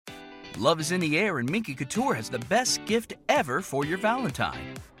Love is in the air, and Minky Couture has the best gift ever for your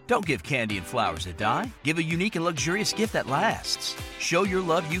Valentine. Don't give candy and flowers that die. Give a unique and luxurious gift that lasts. Show your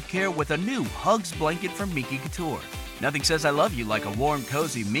love you care with a new Hugs blanket from Minky Couture. Nothing says I love you like a warm,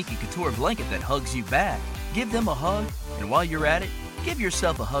 cozy Minky Couture blanket that hugs you back. Give them a hug, and while you're at it, give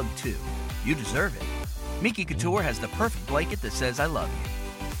yourself a hug too. You deserve it. Minky Couture has the perfect blanket that says I love you.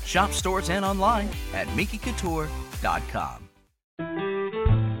 Shop stores and online at minkycouture.com.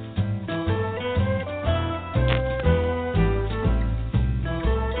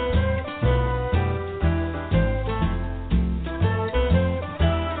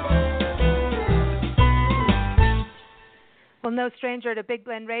 Well, no stranger to Big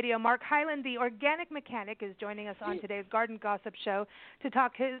Blend Radio. Mark Hyland, the organic mechanic, is joining us on today's Garden Gossip Show to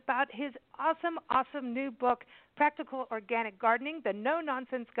talk about his awesome new book, Practical Organic Gardening, the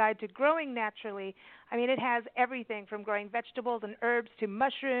no-nonsense guide to growing naturally. I mean, it has everything from growing vegetables and herbs to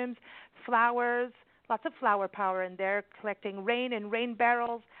mushrooms, flowers, lots of flower power in there, collecting rain in rain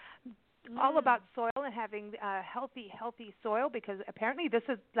barrels, all about soil and having healthy soil, because apparently this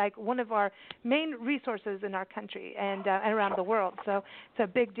is like one of our main resources in our country and around the world. So it's a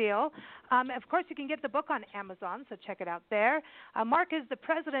big deal. Of course, you can get the book on Amazon, so check it out there. Mark is the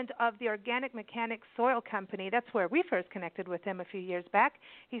president of the Organic Mechanics Soil Company. That's where we first connected with him a few years back.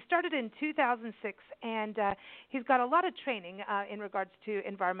 He started in 2006, and he's got a lot of training in regards to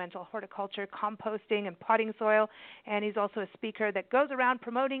environmental horticulture, composting, and potting soil. And he's also a speaker that goes around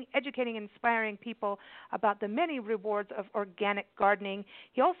promoting, educating, and inspiring people about the many rewards of organic gardening.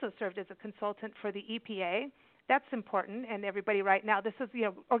 He also served as a consultant for the EPA. That's important, and everybody right now, this is,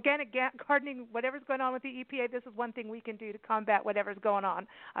 organic gardening, whatever's going on with the EPA, this is one thing we can do to combat whatever's going on.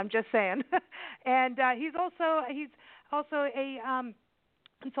 I'm just saying. And he's also a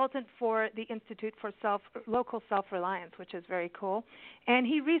consultant for the Institute for Local Self-Reliance, which is very cool. And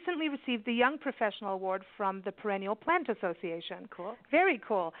he recently received the Young Professional Award from the Perennial Plant Association. Cool. Very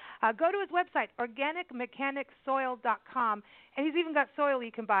cool. Go to his website, organicmechanicssoil.com, and he's even got soil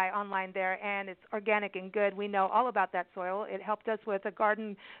you can buy online there, and it's organic and good. We know all about that soil. It helped us with a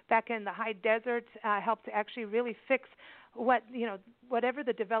garden back in the high desert, helped to actually really fix whatever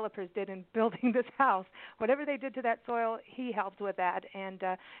the developers did in building this house, whatever they did to that soil, he helped with that. And,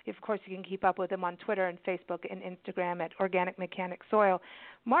 of course, you can keep up with him on Twitter and Facebook and Instagram at Organic Mechanic Soil.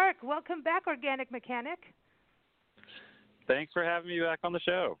 Mark, welcome back, Organic Mechanic. Thanks for having me back on the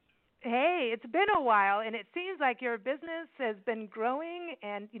show. Hey, it's been a while, and it seems like your business has been growing,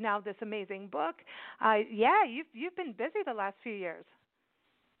 and now this amazing book. You've been busy the last few years.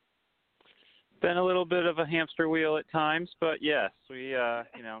 Been a little bit of a hamster wheel at times, but yes, we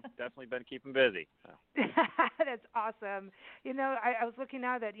definitely been keeping busy. So. That's awesome. I was looking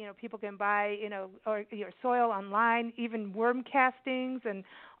now that people can buy or your soil online, even worm castings and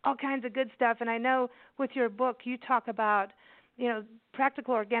all kinds of good stuff. And I know with your book you talk about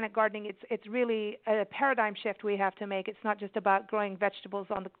practical organic gardening. It's really a paradigm shift we have to make. It's not just about growing vegetables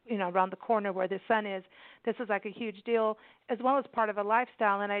on the around the corner where the sun is. This is like a huge deal, as well as part of a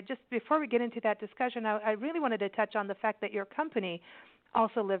lifestyle. And before we get into that discussion, I really wanted to touch on the fact that your company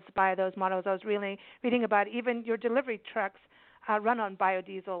also lives by those mottos. I was really reading about even your delivery trucks run on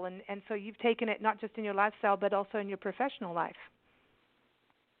biodiesel, and so you've taken it not just in your lifestyle but also in your professional life.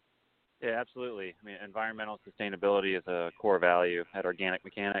 Yeah, absolutely. I mean, environmental sustainability is a core value at Organic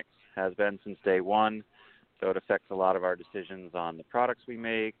Mechanics, has been since day one. So it affects a lot of our decisions on the products we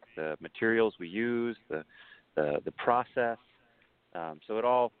make, the materials we use, the process. So it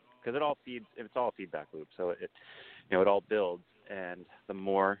all feeds. It's all a feedback loop. So it all builds, and the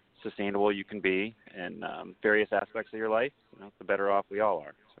more sustainable you can be in various aspects of your life, the better off we all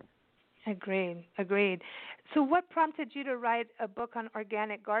are. So. Agreed. So what prompted you to write a book on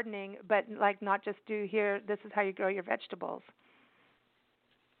organic gardening, but not just do here, this is how you grow your vegetables?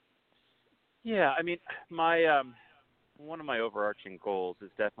 Yeah, I mean, my one of my overarching goals is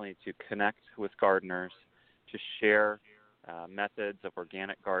definitely to connect with gardeners, to share methods of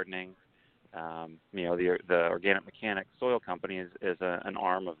organic gardening. The Organic Mechanics Soil Company is an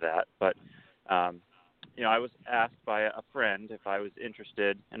arm of that, but I was asked by a friend if I was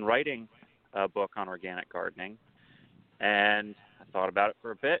interested in writing a book on organic gardening, and I thought about it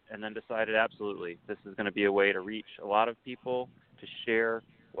for a bit and then decided absolutely this is going to be a way to reach a lot of people, to share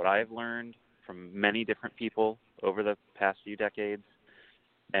what I've learned from many different people over the past few decades,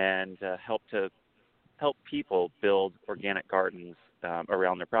 and help people build organic gardens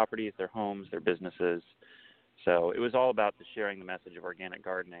around their properties, their homes, their businesses. So it was all about the sharing the message of organic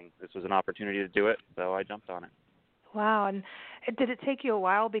gardening. This was an opportunity to do it, so I jumped on it. Wow. And did it take you a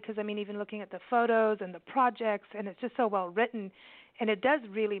while? Because, even looking at the photos and the projects, and it's just so well written, and it does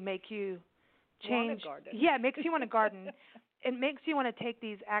really make you change. Yeah, it makes you want to garden. It makes you want to take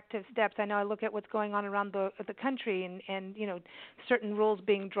these active steps. I know I look at what's going on around the country, and certain rules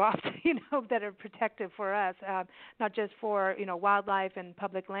being dropped, that are protective for us, not just for wildlife and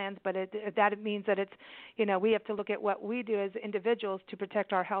public lands, but that means that it's we have to look at what we do as individuals to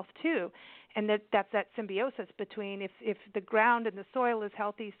protect our health too, and that's that symbiosis between if the ground and the soil is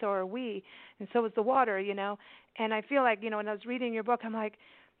healthy, so are we, and so is the water, and I feel like when I was reading your book, I'm like,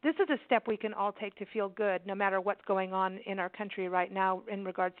 this is a step we can all take to feel good no matter what's going on in our country right now in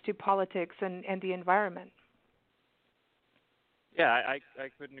regards to politics and the environment. Yeah, I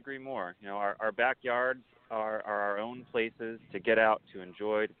couldn't agree more. Our backyards are our own places to get out, to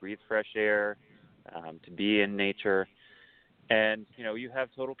enjoy, to breathe fresh air, to be in nature. And, you have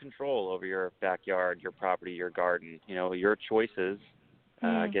total control over your backyard, your property, your garden. Your choices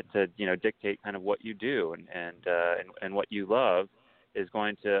get to, dictate kind of what you do and what you love is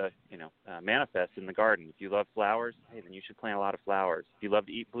going to, manifest in the garden. If you love flowers, hey, then you should plant a lot of flowers. If you love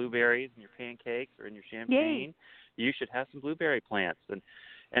to eat blueberries in your pancakes or in your champagne, you should have some blueberry plants.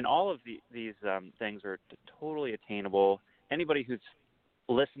 And all of these things are totally attainable. Anybody who's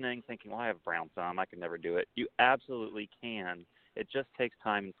listening, thinking, well, I have a brown thumb, I can never do it. You absolutely can. It just takes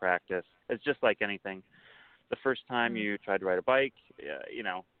time and practice. It's just like anything. The first time you tried to ride a bike,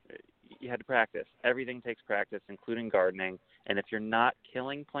 you had to practice. Everything takes practice, including gardening. And if you're not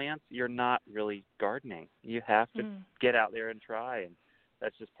killing plants, you're not really gardening. You have to get out there and try. And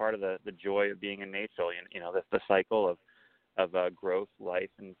that's just part of the joy of being in nature. That's the cycle of growth, life,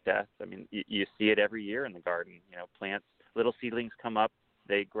 and death. I mean, you see it every year in the garden. Plants, little seedlings come up,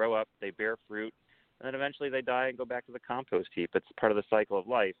 they grow up, they bear fruit, and then eventually they die and go back to the compost heap. It's part of the cycle of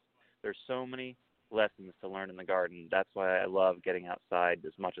life. There's so many lessons to learn in the garden. That's why I love getting outside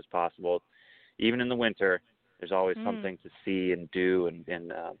as much as possible. Even in the winter, there's always something to see and do,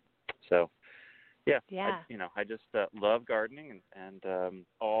 and so yeah. I just love gardening and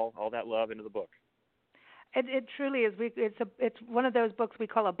all that love into the book. It truly is. It's one of those books we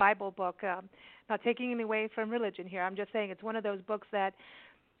call a Bible book. Not taking any away from religion here. I'm just saying it's one of those books that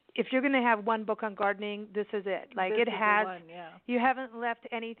if you're going to have one book on gardening, this is it. Like this it has. One, yeah. You haven't left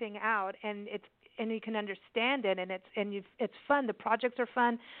anything out, and you can understand it, and it's fun. The projects are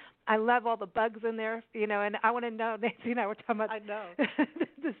fun. I love all the bugs in there, and I want to know, Nancy and I were talking about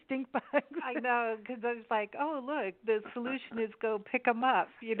the stink bugs. I know, because I was like, oh, look, the solution is go pick them up,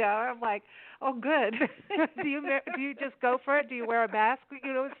 I'm like, oh, good. Do you just go for it? Do you wear a mask,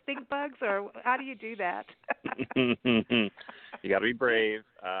 stink bugs, or how do you do that? You got to be brave.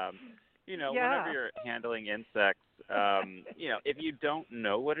 Whenever you're handling insects, if you don't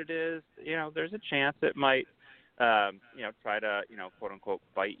know what it is, there's a chance it might, try to, quote unquote,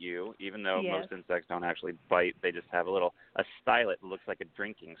 bite you, even though most insects don't actually bite. They just have a stylet that looks like a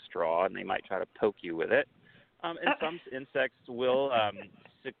drinking straw, and they might try to poke you with it. And some insects will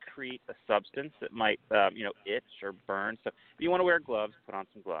secrete a substance that might, itch or burn. So if you want to wear gloves, put on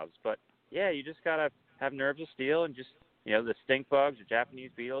some gloves. But, you just got to have nerves of steel and just, the stink bugs or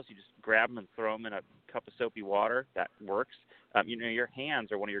Japanese beetles, you just grab them and throw them in a cup of soapy water. That works. Your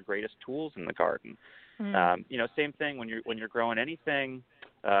hands are one of your greatest tools in the garden. Same thing when you're growing anything,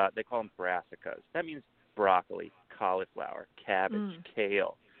 they call them brassicas. That means broccoli, cauliflower, cabbage,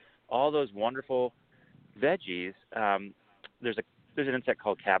 kale, all those wonderful veggies. There's an insect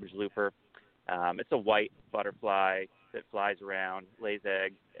called cabbage looper. It's a white butterfly that flies around, lays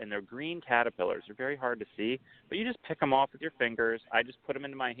eggs, and they're green caterpillars. They're very hard to see, but you just pick them off with your fingers. I just put them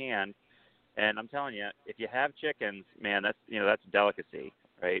into my hand, and I'm telling you, if you have chickens, man, that's a delicacy,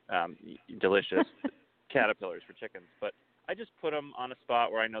 right? Delicious caterpillars for chickens. But I just put them on a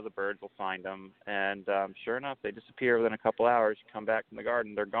spot where I know the birds will find them, and sure enough, they disappear within a couple hours. You come back from the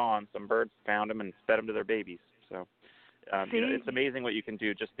garden, they're gone. Some birds found them and fed them to their babies. So it's amazing what you can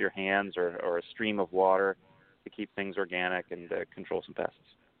do just with your hands or a stream of water to keep things organic and control some pests.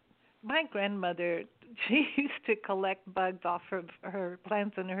 My grandmother, she used to collect bugs off of her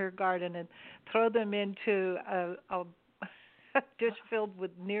plants in her garden and throw them into a dish filled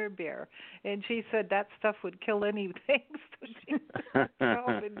with near beer, and she said that stuff would kill anything. So she would throw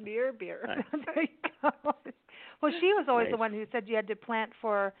them in near beer. There you go. Well, she was always the one who said you had to plant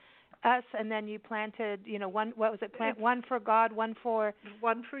for us, and then you planted, one. What was it? Plant one for God, one for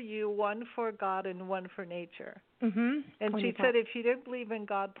you, one for God, and one for nature. Mm-hmm. And she said, if you didn't believe in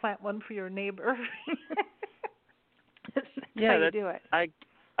God, plant one for your neighbor. That's how you do it.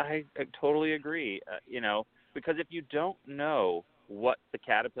 I totally agree. Because if you don't know what the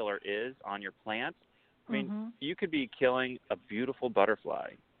caterpillar is on your plant, I mean, you could be killing a beautiful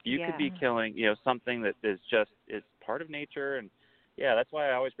butterfly. You could be killing, something that is part of nature, and yeah, that's why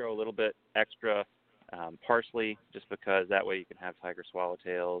I always grow a little bit extra parsley, just because that way you can have tiger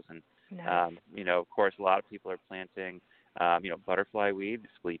swallowtails. And, Nice. of course, a lot of people are planting, butterfly weed,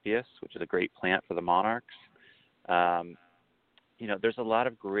 Asclepias, which is a great plant for the monarchs. There's a lot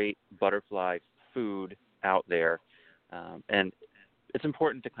of great butterfly food out there. And it's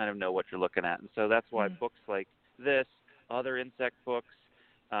important to kind of know what you're looking at. And so that's why books like this, other insect books,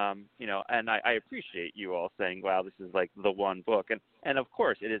 and I appreciate you all saying, wow, this is like the one book. And of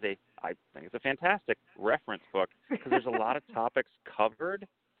course, I think it's a fantastic reference book because there's a lot of topics covered.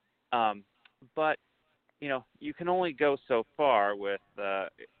 But, you can only go so far with,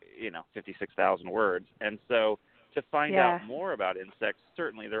 56,000 words. And so to find out more about insects,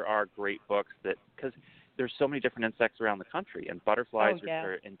 certainly there are great books because there's so many different insects around the country, and butterflies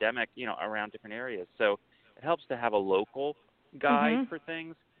are endemic, around different areas. So it helps to have a local guide for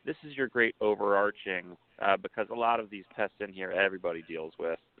things. This is your great overarching, because a lot of these pests in here everybody deals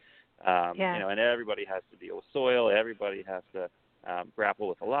with, and everybody has to deal with soil. Everybody has to grapple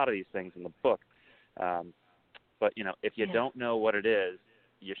with a lot of these things in the book. But if you don't know what it is,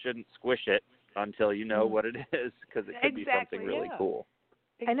 you shouldn't squish it until you know what it is, because it could be something really cool.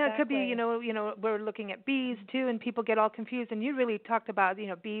 I know it could be, we're looking at bees too, and people get all confused. And you really talked about,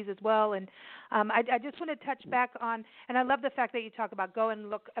 bees as well. And I just want to touch back on, and I love the fact that you talk about go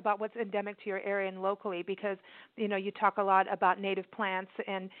and look about what's endemic to your area and locally, because, you talk a lot about native plants.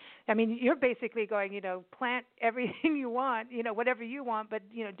 And, I mean, you're basically going, plant everything you want, whatever you want, but,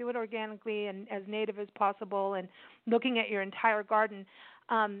 do it organically and as native as possible, and looking at your entire garden.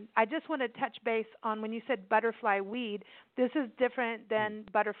 I just want to touch base on when you said butterfly weed. This is different than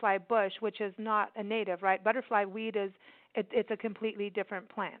butterfly bush, which is not a native, right? Butterfly weed it's a completely different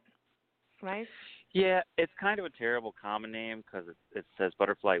plant, right? Yeah, it's kind of a terrible common name because it says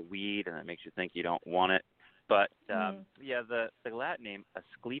butterfly weed, and it makes you think you don't want it. But the Latin name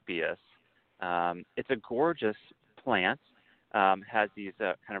Asclepias, it's a gorgeous plant. Has these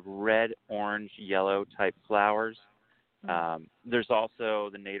kind of red, orange, yellow type flowers. There's also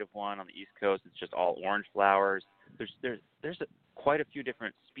the native one on the East Coast. It's just all orange flowers. There's quite a few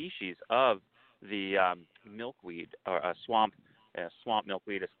different species of the milkweed or swamp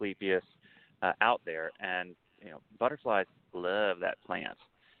milkweed, Asclepias, out there, and butterflies love that plant.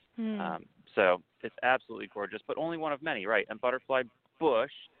 So it's absolutely gorgeous, but only one of many, right? And butterfly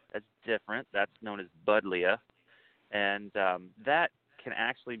bush, that's different. That's known as Buddleia, and that can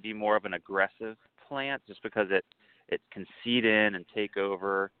actually be more of an aggressive plant, just because it can seed in and take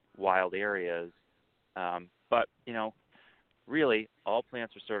over wild areas. But, really all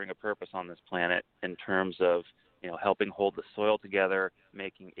plants are serving a purpose on this planet in terms of, helping hold the soil together,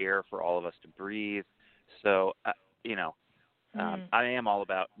 making air for all of us to breathe. So, I am all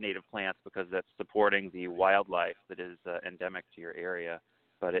about native plants because that's supporting the wildlife that is endemic to your area.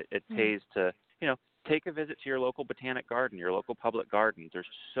 But it pays to, take a visit to your local botanic garden, your local public garden. There's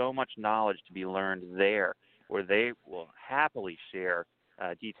so much knowledge to be learned there, where they will happily share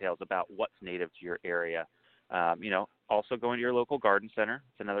details about what's native to your area. Also going to your local garden center.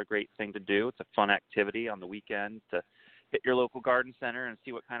 It's another great thing to do. It's a fun activity on the weekend to hit your local garden center and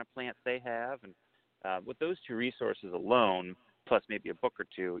see what kind of plants they have. And with those two resources alone, plus maybe a book or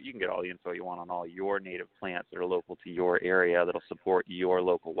two, you can get all the info you want on all your native plants that are local to your area that'll support your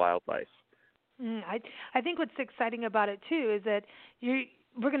local wildlife. I think what's exciting about it, too, is that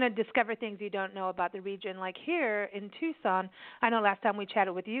we're going to discover things you don't know about the region. Like here in Tucson, I know last time we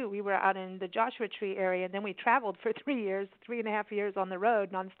chatted with you, we were out in the Joshua Tree area, and then we traveled for 3.5 years on the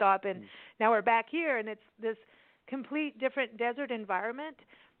road nonstop, and now we're back here, and it's this complete different desert environment.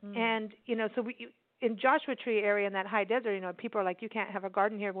 And, so in Joshua Tree area in that high desert, people are like, you can't have a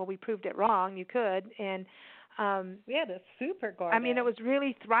garden here. Well, we proved it wrong. You could. And we had a super garden. I mean, it was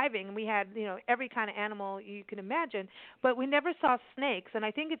really thriving. We had, every kind of animal you can imagine, but we never saw snakes. And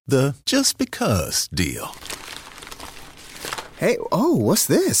I think it's the just because deal. Hey, what's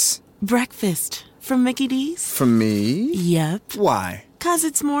this? Breakfast from Mickey D's. From me? Yep. Why? 'Cause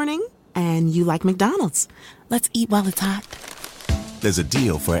it's morning and you like McDonald's. Let's eat while it's hot. There's a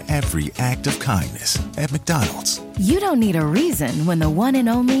deal for every act of kindness at McDonald's. You don't need a reason when the one and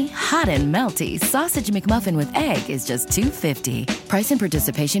only hot and melty Sausage McMuffin with egg is just $2.50. Price and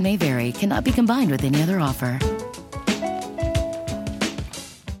participation may vary. Cannot be combined with any other offer.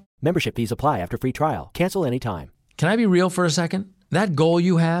 Membership fees apply after free trial. Cancel anytime. Can I be real for a second? That goal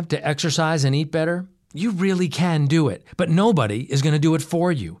you have to exercise and eat better, You really can do it, but nobody is going to do it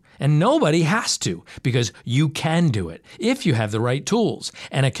for you. And nobody has to, because you can do it if you have the right tools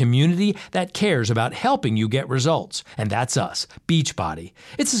and a community that cares about helping you get results. And that's us, Beachbody.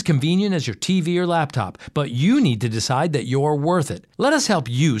 It's as convenient as your TV or laptop, but you need to decide that you're worth it. Let us help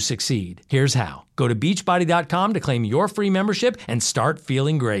you succeed. Here's how. Go to beachbody.com to claim your free membership and start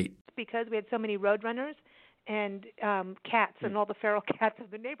feeling great. Because we had so many roadrunners and cats and all the feral cats of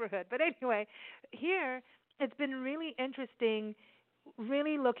the neighborhood. But anyway, here it's been really interesting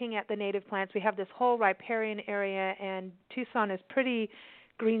really looking at the native plants. We have this whole riparian area, and Tucson is pretty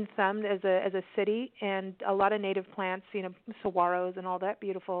green-thumbed as a city, and a lot of native plants, saguaros and all that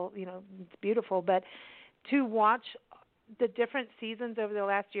beautiful, it's beautiful. But to watch the different seasons over the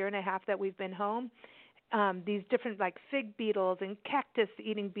last year and a half that we've been home, these different like fig beetles and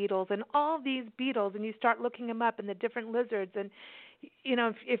cactus-eating beetles and all these beetles, and you start looking them up and the different lizards. And,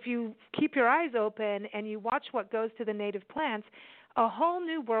 if you keep your eyes open and you watch what goes to the native plants, a whole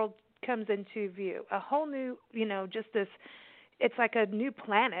new world comes into view, a whole new, just this, it's like a new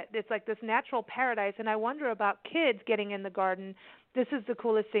planet. It's like this natural paradise. And I wonder about kids getting in the garden. This is the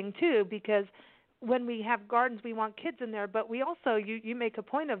coolest thing, too, because when we have gardens, we want kids in there, but we also, you make a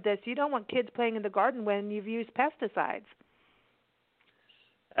point of this, you don't want kids playing in the garden when you've used pesticides.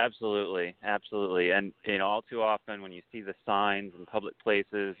 Absolutely. And, all too often when you see the signs in public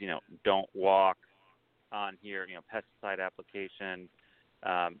places, don't walk on here, pesticide application,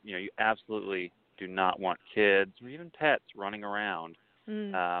 you absolutely do not want kids or even pets running around,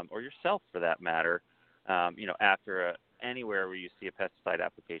 or yourself for that matter, after anywhere where you see a pesticide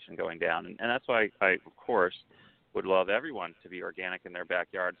application going down. And that's why I, of course, would love everyone to be organic in their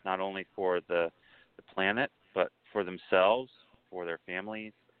backyards, not only for the planet, but for themselves, for their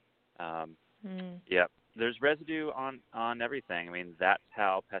families. Yeah, there's residue on everything. I mean, that's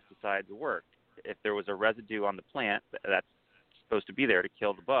how pesticides work. If there was a residue on the plant, that's supposed to be there to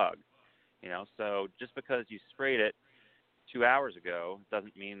kill the bug. So just because you sprayed it 2 hours ago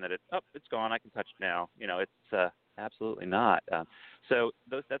doesn't mean that it's gone, I can touch it now. It's absolutely not. So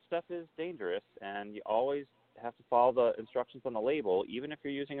that stuff is dangerous, and you always have to follow the instructions on the label, even if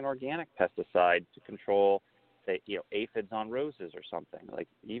you're using an organic pesticide to control, say, aphids on roses or something. Like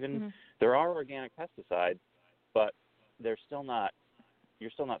there are organic pesticides, but they're still not. You're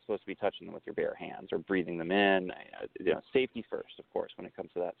still not supposed to be touching them with your bare hands or breathing them in. Safety first, of course, when it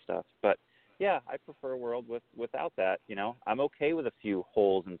comes to that stuff. But yeah, I prefer a world without that. I'm okay with a few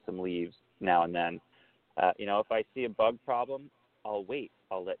holes in some leaves now and then. If I see a bug problem, I'll wait.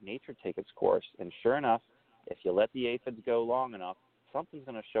 I'll let nature take its course. And sure enough, if you let the aphids go long enough, something's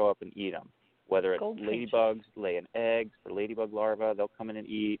going to show up and eat them. Whether it's ladybugs laying eggs or ladybug larvae, they'll come in and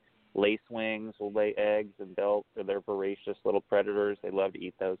eat. Lacewings will lay eggs, and they're voracious little predators. They love to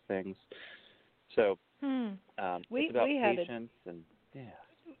eat those things. So it's about patience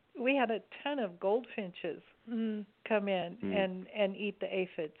we had a ton of goldfinches come in and eat the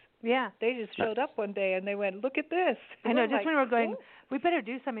aphids. Yeah. They just showed up one day and they went, look at this. I know, just when we were going, we better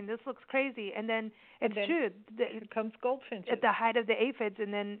do something. This looks crazy. And then it's true. Here comes goldfinches. At the height of the aphids,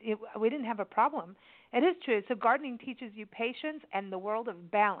 and then we didn't have a problem. It is true. So gardening teaches you patience and the world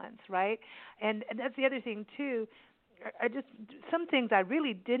of balance, right? And that's the other thing, too. Some things I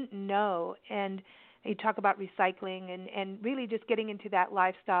really didn't know, and you talk about recycling and really just getting into that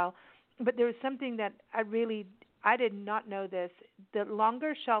lifestyle. But there was something that I did not know this. The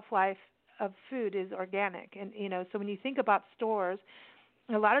longer shelf life of food is organic. And, so when you think about stores,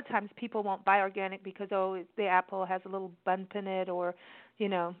 a lot of times people won't buy organic because, the apple has a little bump in it, or,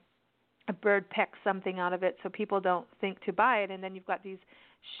 a bird pecks something out of it, so people don't think to buy it. And then you've got these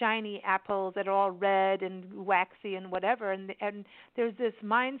shiny apples that are all red and waxy and whatever. And there's this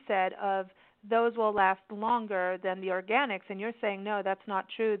mindset of those will last longer than the organics. And you're saying, no, that's not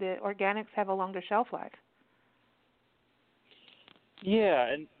true. The organics have a longer shelf life. Yeah,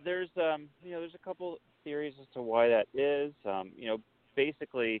 and there's there's a couple theories as to why that is.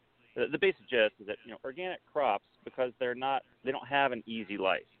 Basically, the basic gist is that organic crops, because they don't have an easy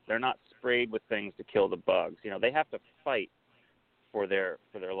life. They're not sprayed with things to kill the bugs. They have to fight for their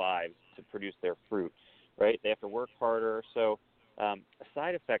lives to produce their fruit, right? They have to work harder. So a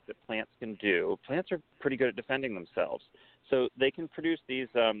side effect that plants are pretty good at defending themselves. So they can produce these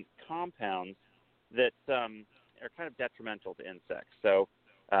compounds that are kind of detrimental to insects. So,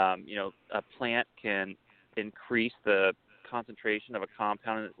 a plant can increase the concentration of a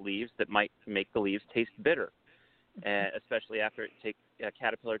compound in its leaves that might make the leaves taste bitter, and especially after a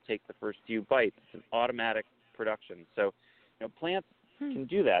caterpillar takes the first few bites. It's an automatic production. So, plants can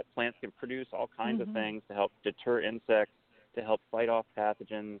do that. Plants can produce all kinds of things to help deter insects, to help fight off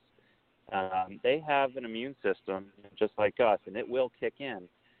pathogens. they have an immune system just like us, and it will kick in.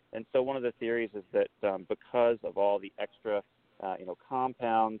 And so one of the theories is that because of all the extra,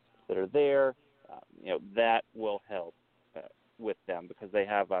 compounds that are there, that will help with them because they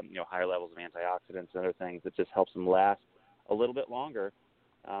have, higher levels of antioxidants and other things that just helps them last a little bit longer.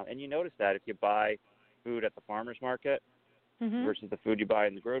 And you notice that if you buy food at the farmer's market versus the food you buy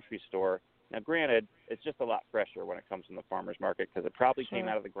in the grocery store. Now, granted, it's just a lot fresher when it comes from the farmer's market because it probably came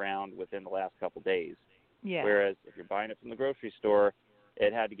out of the ground within the last couple days. Yeah. Whereas if you're buying it from the grocery store,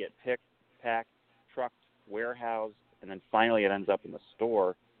 it had to get picked, packed, trucked, warehoused, and then finally it ends up in the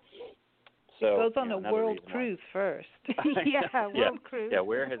store. So, it goes on a world cruise first. World cruise. Yeah,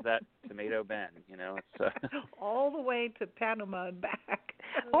 where has that tomato been? It's all the way to Panama and back.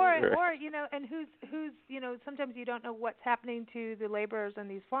 Or and who's sometimes you don't know what's happening to the laborers on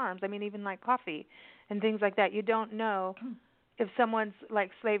these farms. I mean, even like coffee and things like that. You don't know if someone's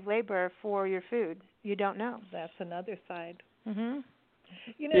like slave labor for your food. You don't know. That's another side. Mhm.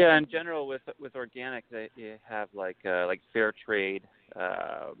 Yeah, in general with organic, you have like fair trade,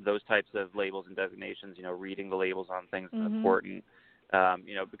 those types of labels and designations. Reading the labels on things is important.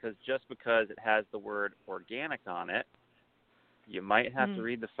 Because just because it has the word organic on it, you might have to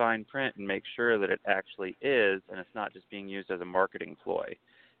read the fine print and make sure that it actually is, and it's not just being used as a marketing ploy.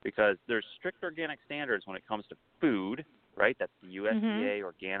 Because there's strict organic standards when it comes to food, right? That's the USDA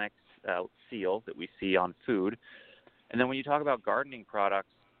organic seal that we see on food. And then when you talk about gardening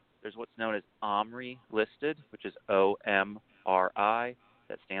products, there's what's known as OMRI listed, which is OMRI.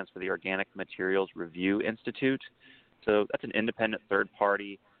 That stands for the Organic Materials Review Institute. So that's an independent third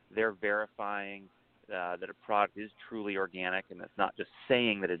party. They're verifying that a product is truly organic, and it's not just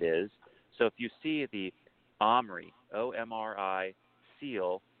saying that it is. So if you see the OMRI, OMRI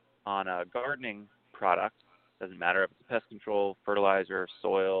seal on a gardening product, doesn't matter if it's pest control, fertilizer,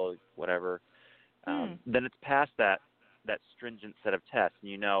 soil, whatever, then it's past that stringent set of tests.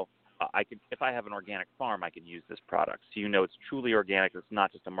 And I could, if I have an organic farm, I can use this product. So it's truly organic. It's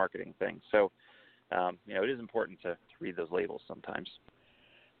not just a marketing thing. So, it is important to read those labels sometimes.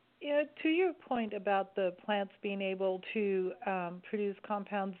 Yeah, to your point about the plants being able to produce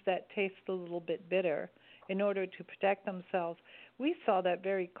compounds that taste a little bit bitter in order to protect themselves, we saw that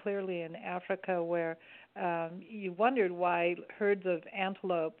very clearly in Africa where you wondered why herds of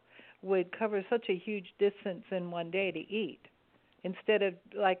antelope would cover such a huge distance in one day to eat. Instead of,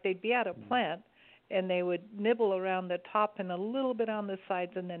 they'd be at a plant and they would nibble around the top and a little bit on the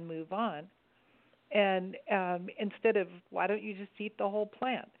sides and then move on. And instead of, why don't you just eat the whole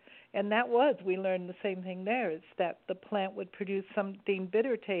plant? And we learned the same thing there, is that the plant would produce something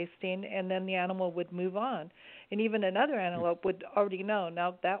bitter tasting and then the animal would move on. And even another antelope would already know,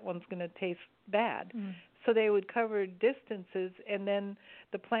 now that one's going to taste bad. So they would cover distances, and then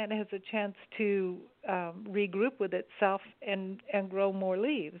the plant has a chance to regroup with itself and grow more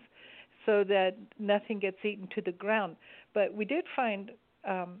leaves so that nothing gets eaten to the ground. But we did find,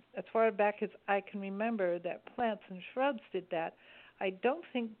 as far back as I can remember, that plants and shrubs did that. I don't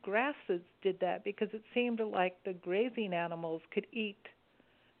think grasses did that because it seemed like the grazing animals could eat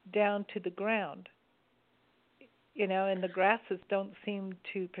down to the ground. And the grasses don't seem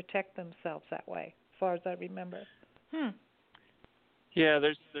to protect themselves that way, as far as I remember. Yeah,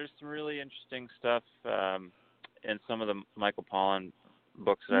 there's some really interesting stuff in some of the Michael Pollan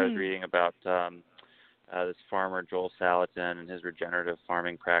books that I was reading about this farmer Joel Salatin and his regenerative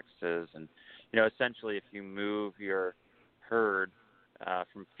farming practices. And essentially, if you move your herd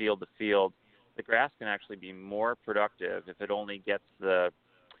from field to field, the grass can actually be more productive if it only gets the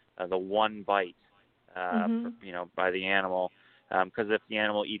one bite, by the animal. Because if the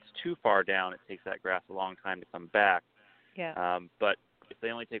animal eats too far down, it takes that grass a long time to come back. Yeah. But if they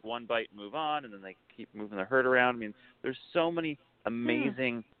only take one bite and move on, and then they keep moving the herd around, there's so many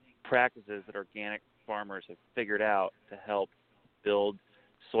amazing practices that organic farmers have figured out to help build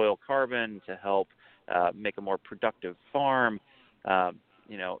soil carbon, to help make a more productive farm.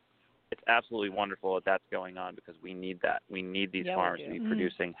 It's absolutely wonderful that that's going on because we need that. We need these farmers to be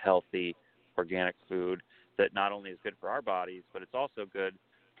producing healthy, organic food that not only is good for our bodies, but it's also good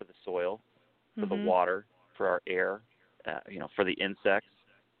for the soil, for the water, for our air, for the insects,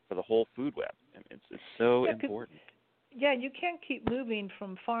 for the whole food web. It's so important. Yeah, you can't keep moving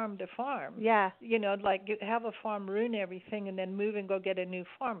from farm to farm. Yeah. Have a farm ruin everything and then move and go get a new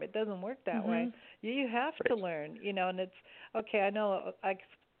farm. It doesn't work that way. You have to learn, and it's, okay, I know,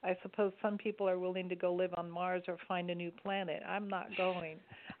 I suppose some people are willing to go live on Mars or find a new planet. I'm not going.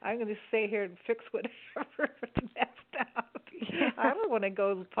 I'm going to stay here and fix whatever's messed up. I don't want to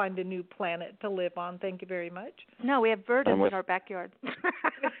go find a new planet to live on. Thank you very much. No, we have verdants in our backyard.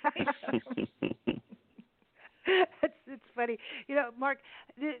 It's funny. Mark,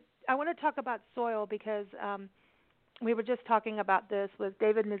 I want to talk about soil because we were just talking about this with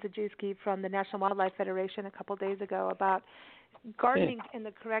David Mizejewski from the National Wildlife Federation a couple days ago about gardening in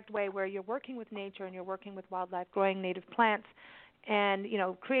the correct way, where you're working with nature and you're working with wildlife, growing native plants, and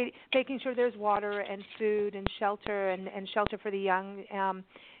making sure there's water and food and shelter and shelter for the young.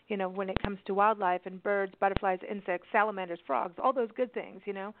 When it comes to wildlife and birds, butterflies, insects, salamanders, frogs, all those good things,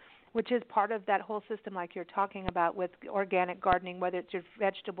 which is part of that whole system like you're talking about with organic gardening, whether it's your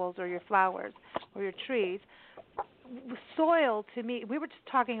vegetables or your flowers or your trees. Soil, to me, we were just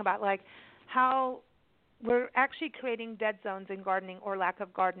talking about like how we're actually creating dead zones in gardening or lack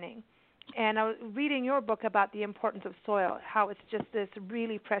of gardening. And I was reading your book about the importance of soil, how it's just this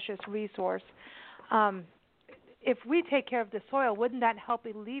really precious resource. If we take care of the soil, wouldn't that help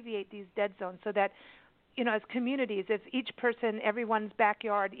alleviate these dead zones so that, as communities, if each person, everyone's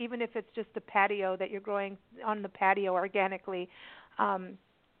backyard, even if it's just the patio that you're growing on the patio organically,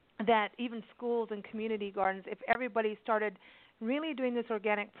 that even schools and community gardens, if everybody started really doing this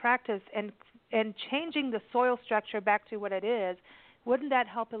organic practice and changing the soil structure back to what it is, wouldn't that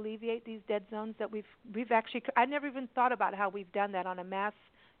help alleviate these dead zones that we've actually? I never even thought about how we've done that on a mass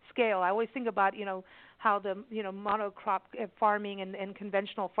scale. I always think about how the monocrop farming and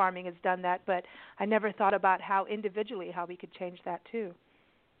conventional farming has done that, but I never thought about how individually how we could change that too.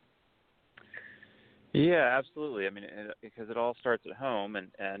 Yeah, absolutely. I mean, because it all starts at home,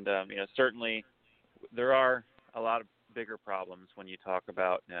 and certainly there are a lot of bigger problems when you talk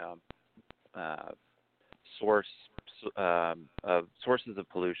about sources of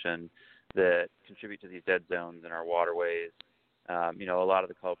pollution that contribute to these dead zones in our waterways. A lot of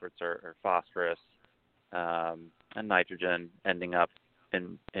the culprits are phosphorus and nitrogen ending up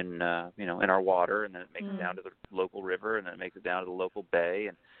in our water, and then it makes it down to the local river, and then it makes it down to the local bay,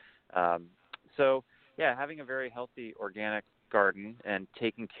 and so having a very healthy organic garden and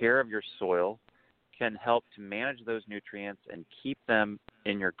taking care of your soil can help to manage those nutrients and keep them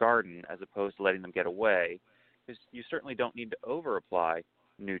in your garden as opposed to letting them get away, because you certainly don't need to over-apply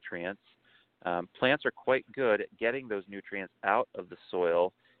nutrients. Plants are quite good at getting those nutrients out of the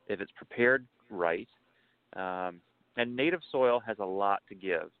soil if it's prepared right. And native soil has a lot to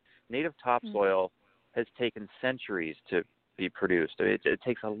give. Native topsoil has taken centuries to be produced. It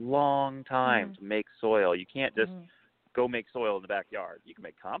takes a long time to make soil. You can't just go make soil in the backyard. You can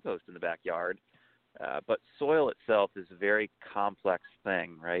make compost in the backyard, but soil itself is a very complex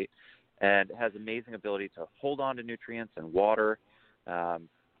thing, right? And it has amazing ability to hold on to nutrients and water.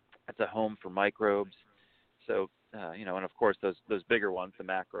 It's a home for microbes. So, and of course those bigger ones, the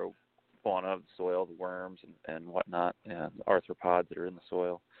macro fauna of the soil, the worms and whatnot, and the arthropods that are in the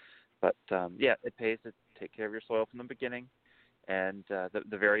soil. But it pays to take care of your soil from the beginning. And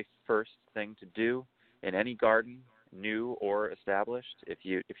the very first thing to do in any garden, new or established, if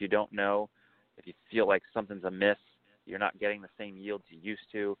you don't know, if you feel like something's amiss, you're not getting the same yields you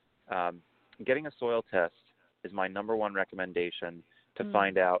used to, getting a soil test is my number one recommendation to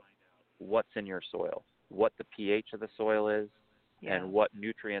find out what's in your soil, what the pH of the soil is, and what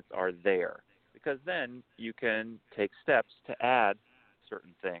nutrients are there. Because then you can take steps to add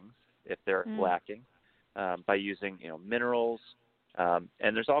certain things if they're lacking by using minerals. And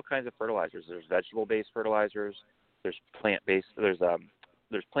there's all kinds of fertilizers. There's vegetable-based fertilizers. There's plant-based. There's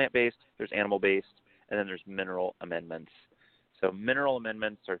plant-based. There's animal-based. And then there's mineral amendments. So mineral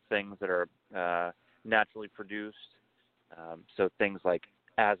amendments are things that are naturally produced. So things like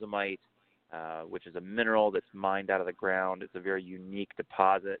azomite, which is a mineral that's mined out of the ground. It's a very unique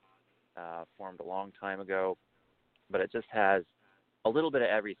deposit formed a long time ago, but it just has a little bit of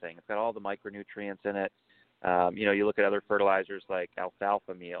everything. It's got all the micronutrients in it. You look at other fertilizers like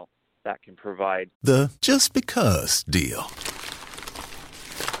alfalfa meal that can provide the just because deal.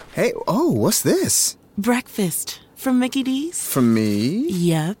 Hey, what's this? Breakfast from Mickey D's. From me?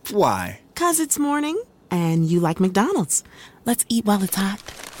 Yep. Why? 'Cause it's morning and you like McDonald's. Let's eat while it's hot.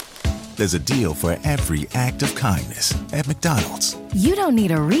 There's a deal for every act of kindness at McDonald's. You don't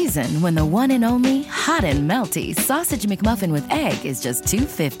need a reason when the one and only hot and melty Sausage McMuffin with egg is just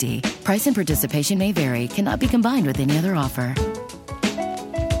 $2.50. Price and participation may vary. Cannot be combined with any other offer.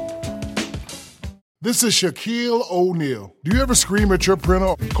 This is Shaquille O'Neal. Do you ever scream at your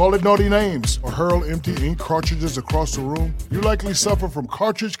printer, call it naughty names, or hurl empty ink cartridges across the room? You likely suffer from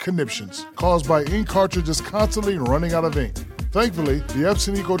cartridge conniptions, caused by ink cartridges constantly running out of ink. Thankfully, the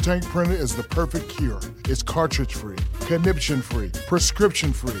Epson EcoTank printer is the perfect cure. It's cartridge-free, conniption-free,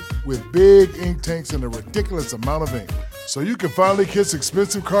 prescription-free, with big ink tanks and a ridiculous amount of ink. so you can finally kiss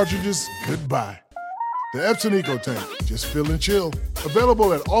expensive cartridges goodbye. The Epson EcoTank, just feel and chill.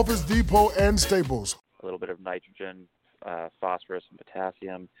 Available at Office Depot and Staples. A little bit of nitrogen, phosphorus, and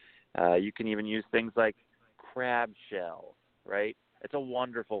potassium. You can even use things like crab shell, right? It's a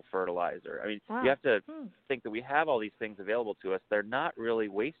wonderful fertilizer. I mean, Wow. you have to think that we have all these things available to us. They're not really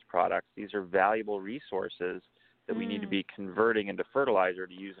waste products. These are valuable resources that we need to be converting into fertilizer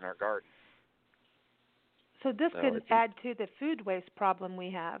to use in our garden. So this could add to the food waste problem we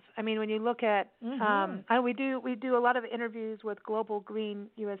have. I mean, when you look at, we do a lot of interviews with Global Green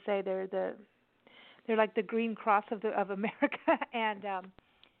USA. They're like the Green Cross of America, and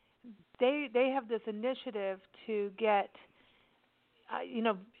they have this initiative to get,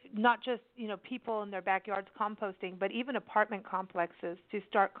 not just people in their backyards composting, but even apartment complexes to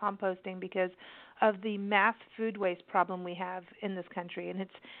start composting because of the mass food waste problem we have in this country. And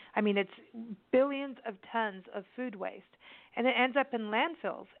it's billions of tons of food waste, and it ends up in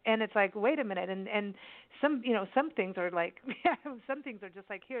landfills. And it's like, wait a minute, and some things are like some things are just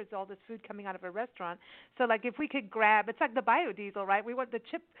like, here's all this food coming out of a restaurant. So like if we could grab, it's like the biodiesel, right? We want the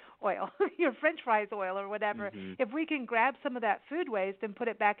chip oil, your French fries oil or whatever. Mm-hmm. If we can grab some of that food waste and put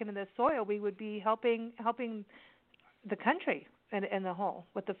it back into the soil, we would be helping the country and the whole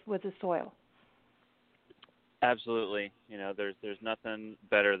with the soil. Absolutely. There's nothing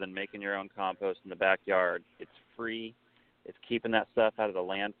better than making your own compost in the backyard. It's free. It's keeping that stuff out of the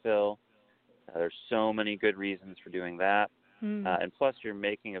landfill. There's so many good reasons for doing that. And plus, you're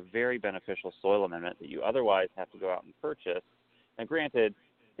making a very beneficial soil amendment that you otherwise have to go out and purchase. And granted,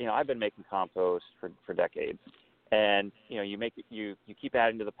 I've been making compost for decades. And, you keep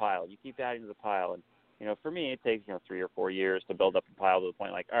adding to the pile. You keep adding to the pile. And, for me, it takes, 3 or 4 years to build up a pile to the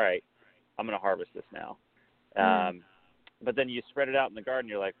point like, all right, I'm going to harvest this now. But then you spread it out in the garden.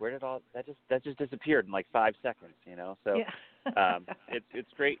 You're like, where did that just disappeared in like 5 seconds, So it's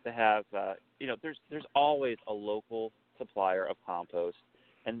great to have. There's always a local supplier of compost,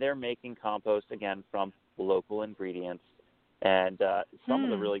 and they're making compost again from local ingredients. And some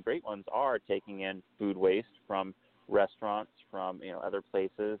of the really great ones are taking in food waste from restaurants, from other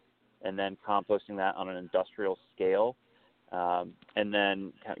places, and then composting that on an industrial scale. And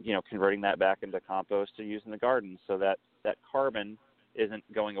then, converting that back into compost to use in the garden so that carbon isn't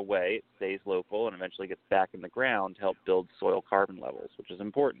going away. It stays local and eventually gets back in the ground to help build soil carbon levels, which is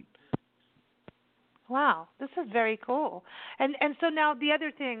important. Wow, this is very cool. And so now the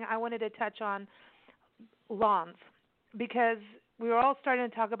other thing I wanted to touch on, lawns, because we were all starting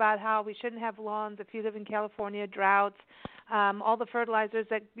to talk about how we shouldn't have lawns if you live in California, droughts, all the fertilizers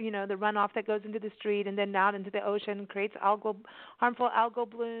that, the runoff that goes into the street and then out into the ocean creates harmful algal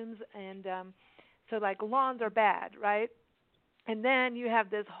blooms. And so like lawns are bad, right? And then you have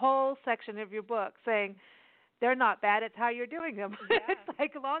this whole section of your book saying they're not bad, it's how you're doing them. Yeah. It's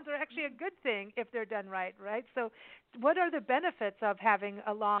like lawns are actually a good thing if they're done right? So what are the benefits of having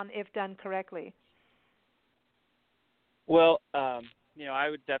a lawn if done correctly? Well, I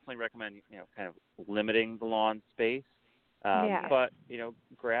would definitely recommend, kind of limiting the lawn space. But,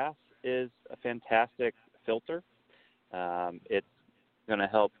 grass is a fantastic filter. It's going to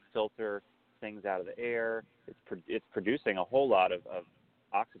help filter things out of the air. It's producing a whole lot of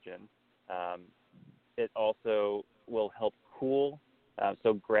oxygen. It also will help cool.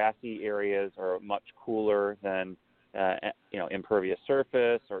 So grassy areas are much cooler than, impervious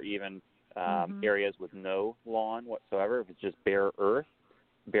surface or even areas with no lawn whatsoever. If it's just bare earth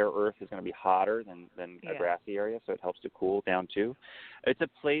is going to be hotter than a grassy area, so it helps to cool down too. It's a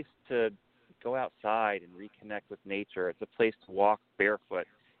place to go outside and reconnect with nature. It's a place to walk barefoot.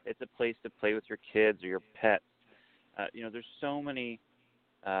 It's a place to play with your kids or your pets. There's so many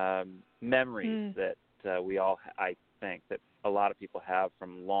memories that we all, I think, that a lot of people have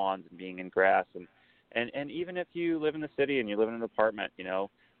from lawns and being in grass. And even if you live in the city and you live in an apartment,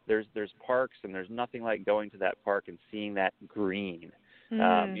 there's parks, and there's nothing like going to that park and seeing that green.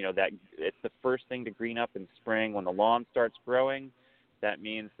 That it's the first thing to green up in spring. When the lawn starts growing, that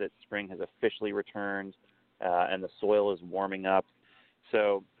means that spring has officially returned, and the soil is warming up.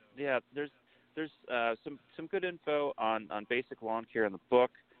 So there's some good info on basic lawn care in the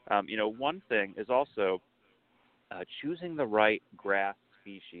book. One thing is also choosing the right grass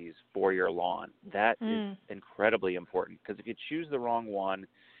species for your lawn. That is incredibly important, because if you choose the wrong one,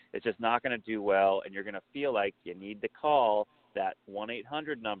 it's just not going to do well, and you're going to feel like you need to call that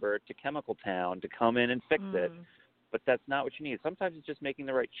 1-800 number to Chemical Town to come in and fix it. But that's not what you need. Sometimes it's just making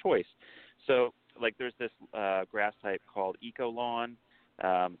the right choice. So, like, there's this grass type called Eco Lawn.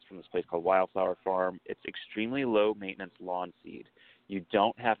 It's from this place called Wildflower Farm. It's extremely low maintenance lawn seed. You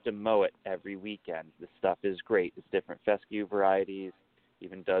don't have to mow it every weekend. The stuff is great. It's different fescue varieties,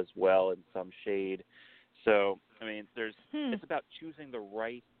 even does well in some shade. So, I mean, it's about choosing the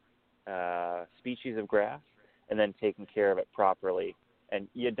right species of grass and then taking care of it properly. And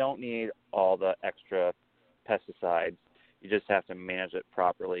you don't need all the extra pesticides. You just have to manage it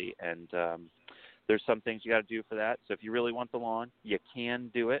properly. And there's some things you got to do for that. So if you really want the lawn, you can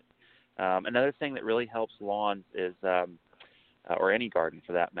do it. Another thing that really helps lawns is or any garden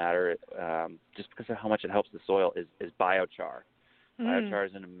for that matter, just because of how much it helps the soil, is biochar. Biochar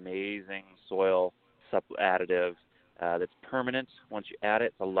is an amazing soil additive that's permanent. Once you add it,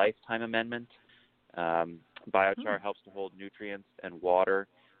 it's a lifetime amendment. Biochar helps to hold nutrients and water.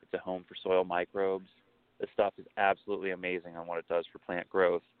 It's a home for soil microbes. This stuff is absolutely amazing on what it does for plant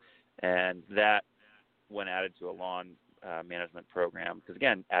growth. And that, when added to a lawn management program, because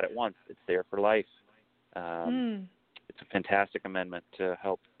again, add it once, it's there for life. It's a fantastic amendment to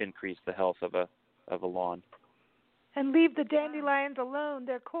help increase the health of a lawn. And leave the dandelions alone.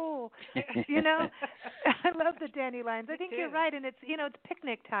 They're cool. You know, I love the dandelions. I think you're right, and it's it's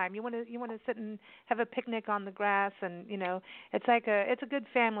picnic time. You want to sit and have a picnic on the grass, and it's a good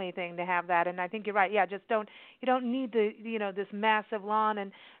family thing to have that. And I think you're right. Yeah, you don't need this massive lawn.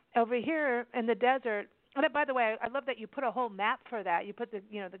 And over here in the desert. And by the way, I love that you put a whole map for that. You put the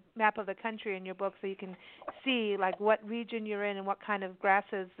map of the country in your book, so you can see like what region you're in and what kind of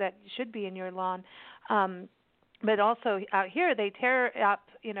grasses that should be in your lawn. But also out here they tear up.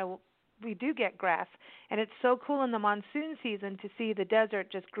 We do get grass, and it's so cool in the monsoon season to see the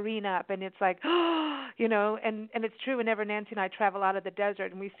desert just green up, and it's like, and it's true. Whenever Nancy and I travel out of the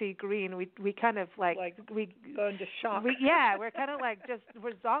desert and we see green, we kind of we go into shock. We're kind of like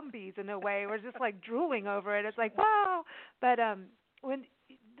we're zombies in a way. We're just like drooling over it. It's like wow. But when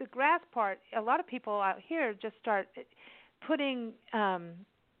the grass part, a lot of people out here just start putting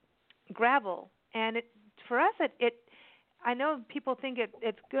gravel, and for us it I know people think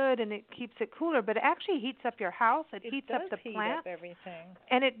it's good and it keeps it cooler, but it actually heats up your house. It heats up the plant. Heat up everything.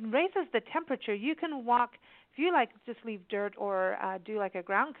 And it raises the temperature. You can walk, if you just leave dirt or do like a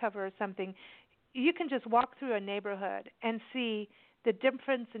ground cover or something, you can just walk through a neighborhood and see the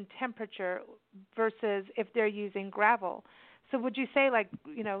difference in temperature versus if they're using gravel. So would you say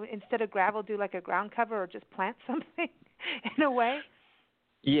instead of gravel, do like a ground cover or just plant something in a way?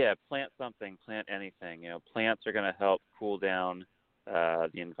 Yeah, plant something, plant anything. Plants are going to help cool down the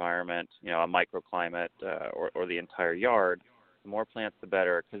environment, a microclimate or the entire yard. The more plants, the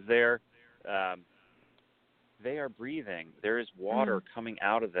better, because they are breathing. There is water coming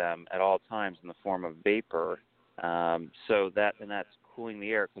out of them at all times in the form of vapor. So that's cooling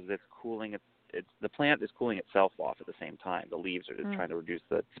the air because it's cooling. The plant is cooling itself off at the same time. The leaves are just trying to reduce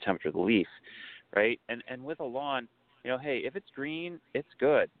the temperature of the leaf, right? And with a lawn, hey, if it's green, it's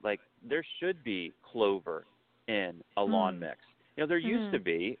good. Like there should be clover in a lawn mix. There used to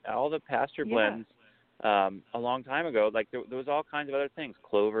be all the pasture blends a long time ago. Like there was all kinds of other things,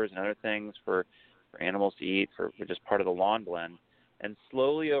 clovers and other things for animals to eat, for just part of the lawn blend. And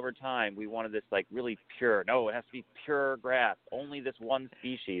slowly over time, we wanted this like really pure. No, it has to be pure grass. Only this one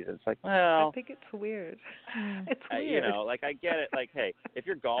species. And it's like, well, I think it's weird. It's weird. I get it. Like, hey, if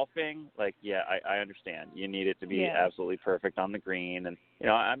you're golfing, I understand. You need it to be absolutely perfect on the green. And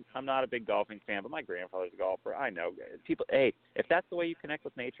I'm not a big golfing fan, but my grandfather's a golfer. I know people. Hey, if that's the way you connect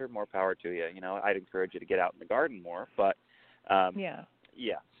with nature, more power to you. I'd encourage you to get out in the garden more. But yeah.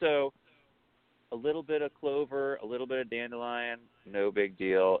 So a little bit of clover, a little bit of dandelion, no big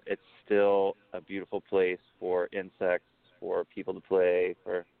deal. It's still a beautiful place for insects, for people to play,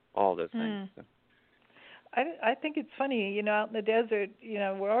 for all those things. I think it's funny, out in the desert,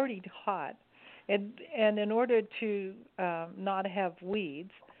 we're already hot. And in order to not have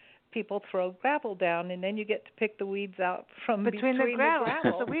weeds, people throw gravel down, and then you get to pick the weeds out from between the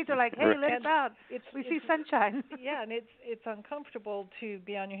gravel. The weeds are like, hey, let us out. We see sunshine. Yeah, and it's uncomfortable to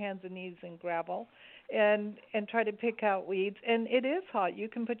be on your hands and knees in gravel and try to pick out weeds. And it is hot. You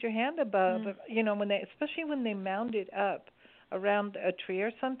can put your hand above, especially when they mound it up around a tree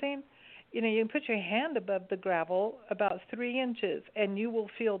or something. You can put your hand above the gravel about 3 inches, and you will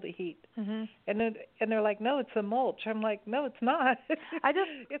feel the heat. And they're like, no, it's a mulch. I'm like, no, it's not.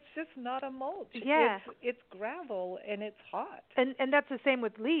 It's just not a mulch. Yeah, it's gravel, and it's hot. And that's the same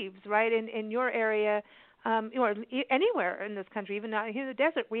with leaves, right? In your area, or anywhere in this country, even out here in the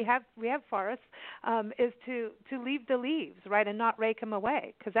desert, we have forests. Is to leave the leaves, right, and not rake them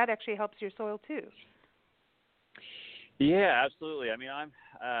away, because that actually helps your soil too. Yeah, absolutely. I mean, I'm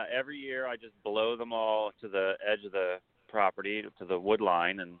every year I just blow them all to the edge of the property, to the wood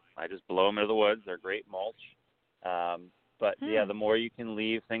line, and I just blow them into the woods. They're great mulch. But yeah, the more you can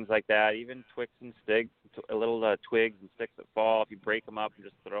leave things like that, even twigs and sticks, little twigs and sticks that fall, if you break them up and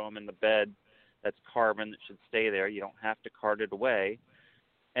just throw them in the bed, that's carbon that should stay there. You don't have to cart it away.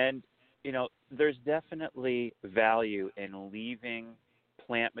 And, you know, there's definitely value in leaving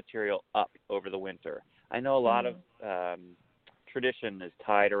plant material up over the winter. I know a lot of tradition is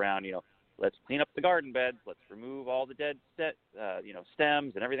tied around, you know, let's clean up the garden beds, let's remove all the dead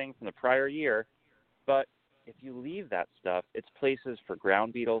stems and everything from the prior year. But if you leave that stuff, it's places for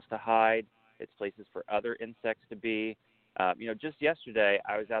ground beetles to hide. It's places for other insects to be. You know, just yesterday,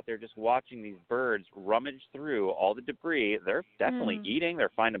 I was out there just watching these birds rummage through all the debris. They're definitely eating. They're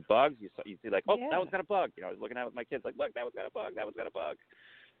finding bugs. You see like, oh, that one's got a bug. You know, I was looking at it with my kids, like, look, that one's got a bug. That one's got a bug.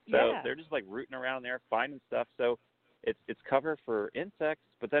 So they're just like rooting around there, finding stuff. So it's cover for insects,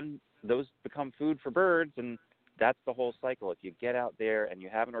 but then those become food for birds, and that's the whole cycle. If you get out there and you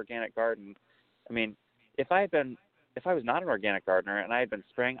have an organic garden, I mean, if I was not an organic gardener and I had been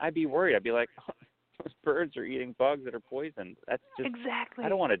spraying, I'd be worried. I'd be like, oh, those birds are eating bugs that are poisoned. That's just exactly. I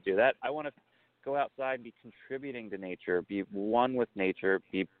don't want to do that. I want to go outside and be contributing to nature, be one with nature,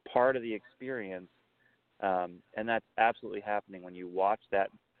 be part of the experience, and that's absolutely happening when you watch that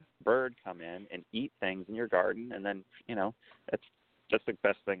bird come in and eat things in your garden, and then, you know, that's the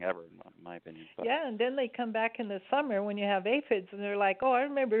best thing ever, in my opinion. But. Yeah, and then they come back in the summer when you have aphids, and they're like, "Oh, I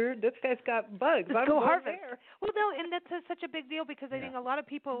remember this guy's got bugs. Let's go harvest." There. Well, no, and that's such a big deal because I think a lot of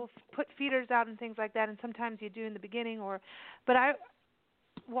people put feeders out and things like that, and sometimes you do in the beginning, but I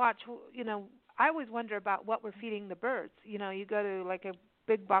watch. You know, I always wonder about what we're feeding the birds. You know, you go to like a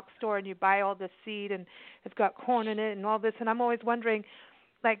big box store and you buy all this seed, and it's got corn in it and all this, and I'm always wondering,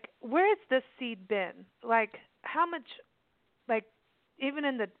 like, where has this seed been? Like, how much, like, even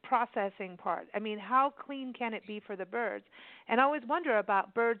in the processing part, I mean, how clean can it be for the birds? And I always wonder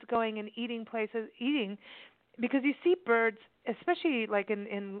about birds going and eating, because you see birds, especially like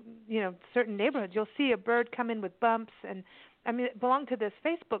in you know, certain neighborhoods, you'll see a bird come in with bumps, and I mean, it belonged to this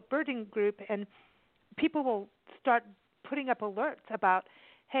Facebook birding group, and people will start putting up alerts about,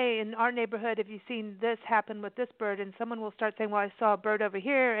 hey, in our neighborhood, have you seen this happen with this bird? And someone will start saying, well, I saw a bird over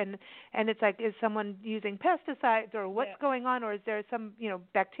here, and it's like, is someone using pesticides, or what's going on, or is there some, you know,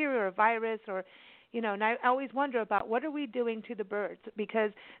 bacteria or virus, or, you know, and I always wonder about what are we doing to the birds,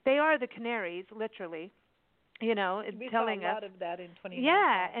 because they are the canaries, literally, you know, telling us. We saw a lot of that in 2019.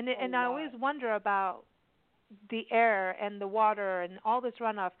 Yeah, and I always wonder about the air and the water and all this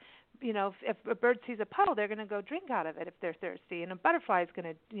runoff. You know, if a bird sees a puddle, they're going to go drink out of it if they're thirsty, and a butterfly is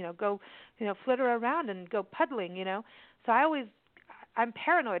going to, you know, go, you know, flitter around and go puddling, you know. So I'm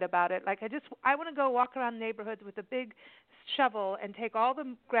paranoid about it. Like, I want to go walk around neighborhoods with a big shovel and take all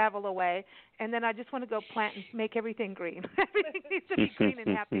the gravel away, and then I just want to go plant and make everything green. Everything needs to be green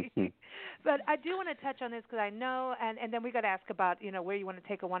and happy. But I do want to touch on this because I know, and then we got to ask about, you know, where you want to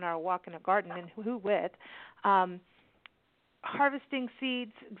take a 1-hour walk in a garden and who with. Harvesting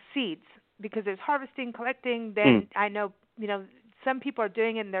seeds, because there's harvesting, collecting. Then I know, you know, some people are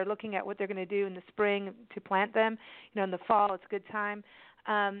doing it and they're looking at what they're going to do in the spring to plant them. You know, in the fall it's a good time.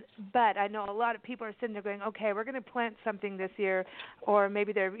 But I know a lot of people are sitting there going, okay, we're going to plant something this year, or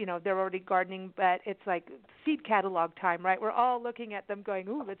maybe they're already gardening, but it's like seed catalog time, right? We're all looking at them going,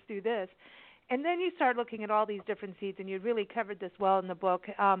 ooh, let's do this. And then you start looking at all these different seeds, and you really covered this well in the book.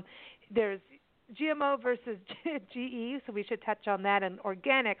 There's GMO versus GE, so we should touch on that, and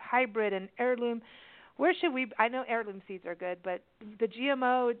organic, hybrid, and heirloom. Where should we? I know heirloom seeds are good, but the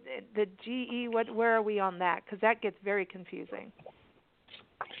GMO, the GE, where are we on that? Because that gets very confusing.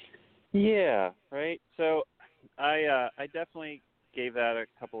 Yeah, right. So I definitely gave that a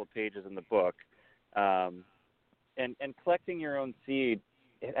couple of pages in the book, and collecting your own seed,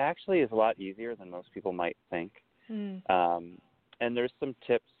 it actually is a lot easier than most people might think. And there's some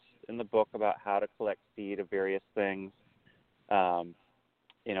tips in the book about how to collect seed of various things.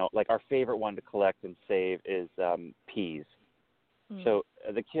 You know, like our favorite one to collect and save is peas. So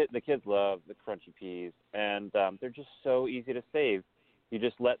the kids love the crunchy peas, and they're just so easy to save. You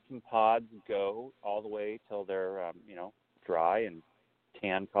just let some pods go all the way till they're you know, dry and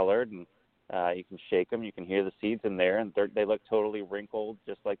tan colored, and you can shake them. You can hear the seeds in there, and they look totally wrinkled,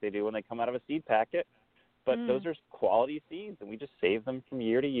 just like they do when they come out of a seed packet. But those are quality seeds, and we just save them from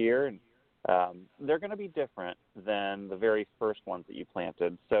year to year, and they're going to be different than the very first ones that you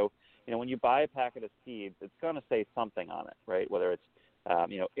planted. So, you know, when you buy a packet of seeds, it's going to say something on it, right? Whether it's,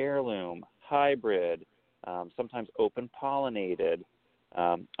 you know, heirloom, hybrid, sometimes open pollinated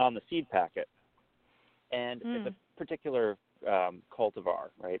on the seed packet. And it's a particular cultivar,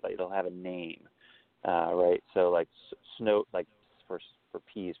 right? Like it'll have a name, right? So like snow, like for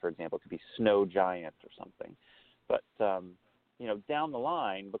peas, for example, it could be Snow Giant or something. But down the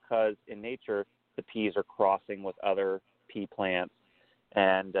line, because in nature the peas are crossing with other pea plants,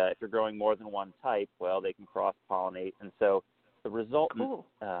 and if you're growing more than one type, well, they can cross-pollinate, and so the resultant,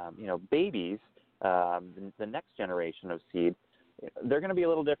 babies, the next generation of seed, they're going to be a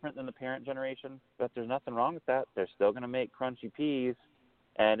little different than the parent generation, but there's nothing wrong with that. They're still going to make crunchy peas,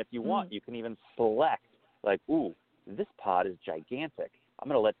 and if you want, you can even select, like, ooh, this pod is gigantic. I'm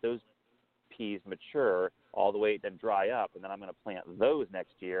going to let those peas mature all the way, then dry up, and then I'm going to plant those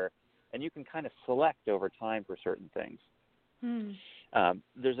next year, and you can kind of select over time for certain things.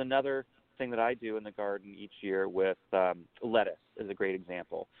 There's another thing that I do in the garden each year with lettuce is a great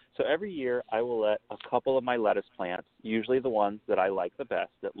example. So every year I will let a couple of my lettuce plants, usually the ones that I like the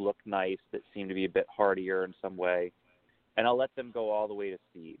best, that look nice, that seem to be a bit hardier in some way, and I'll let them go all the way to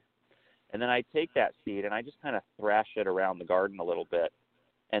seed. And then I take that seed and I just kind of thrash it around the garden a little bit.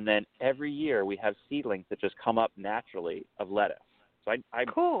 And then every year we have seedlings that just come up naturally of lettuce. So I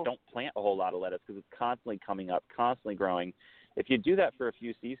don't plant a whole lot of lettuce because it's constantly coming up, constantly growing. If you do that for a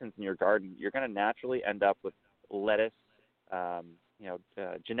few seasons in your garden, you're going to naturally end up with lettuce,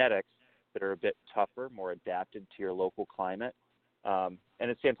 genetics that are a bit tougher, more adapted to your local climate. And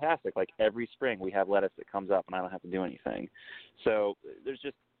it's fantastic. Like every spring we have lettuce that comes up and I don't have to do anything. So there's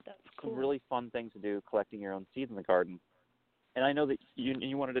just some really fun things to do collecting your own seeds in the garden. And I know that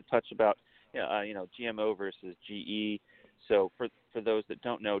you wanted to touch about, GMO versus GE. So for those that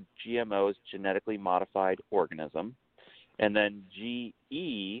don't know, GMO is genetically modified organism. And then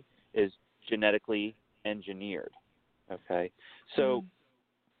GE is genetically engineered. Okay, so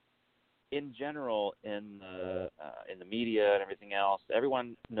in general, in the media and everything else,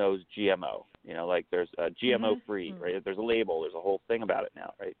 everyone knows GMO. Like there's GMO free, right? There's a label. There's a whole thing about it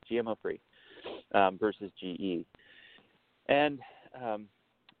now, right? GMO free versus GE. And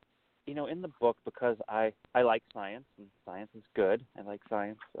in the book, because I like science, and science is good. I like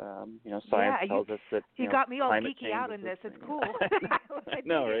science. Science tells us that you got me all geeky out in this. It's cool. I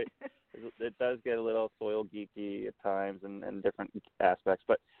know, right? It does get a little soil geeky at times and different aspects.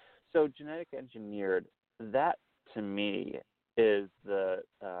 But so genetic engineered, that to me is the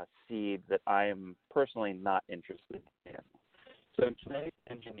seed that I am personally not interested in. So genetic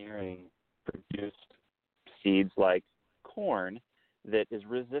engineering produced seeds like corn that is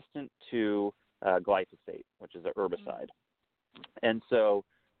resistant to glyphosate, which is an herbicide. And so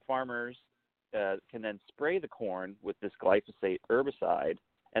farmers can then spray the corn with this glyphosate herbicide,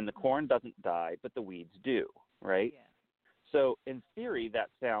 and the corn doesn't die, but the weeds do, right? Yeah. So in theory, that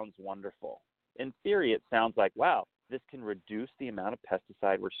sounds wonderful. In theory, it sounds like, wow, this can reduce the amount of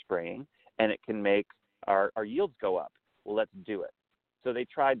pesticide we're spraying, and it can make our yields go up. Well, let's do it. So they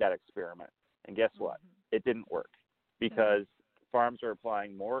tried that experiment, and guess what? It didn't work because farms are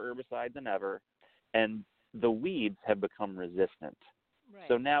applying more herbicide than ever, and the weeds have become resistant. Right.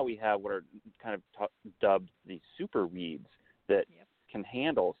 So now we have what are kind of dubbed the super weeds that can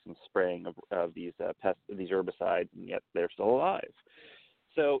handle some spraying of these these herbicides, and yet they're still alive.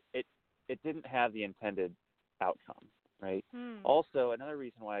 So it didn't have the intended outcome, right? Also, another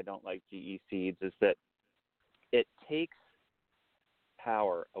reason why I don't like GE seeds is that it takes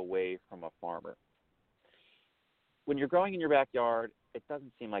power away from a farmer. When you're growing in your backyard, it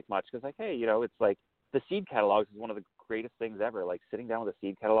doesn't seem like much because, it's like the seed catalogs is one of the greatest things ever. Like sitting down with a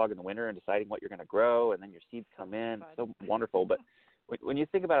seed catalog in the winter and deciding what you're going to grow, and then your seeds come in. It's so wonderful. But when you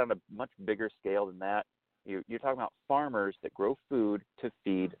think about it on a much bigger scale than that, you're talking about farmers that grow food to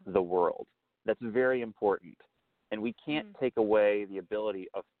feed the world. That's very important. And we can't take away the ability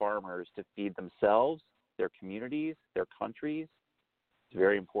of farmers to feed themselves, their communities, their countries. It's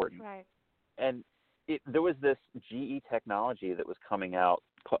very important. Right. And there was this GE technology that was coming out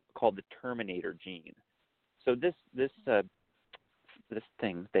called the Terminator gene. So this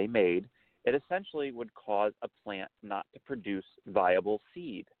thing they made, it essentially would cause a plant not to produce viable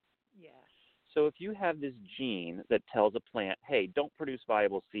seed. Yes. So if you have this gene that tells a plant, hey, don't produce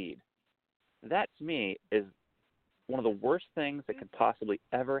viable seed, that to me is one of the worst things that could possibly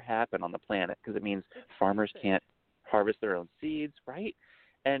ever happen on the planet, because it means farmers can't harvest their own seeds, right?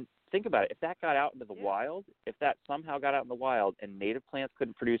 And think about it. If that got out into the wild, if that somehow got out in the wild and native plants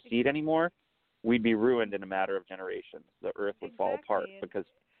couldn't produce seed anymore, we'd be ruined in a matter of generations. The earth would fall apart because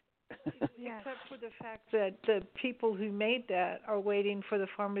except for the fact that the people who made that are waiting for the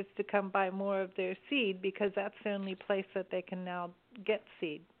farmers to come buy more of their seed, because that's the only place that they can now get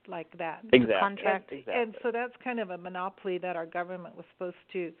seed like that. Exactly. And so that's kind of a monopoly that our government was supposed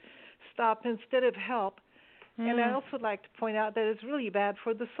to stop instead of help. And I also would like to point out that it's really bad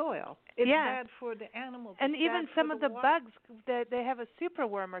for the soil. It's bad for the animals. And it's even bad some for of the bugs, they have a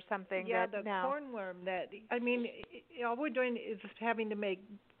superworm or something. Yeah, the cornworm. All we're doing is just having to make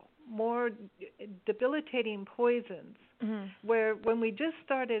more debilitating poisons. Where when we just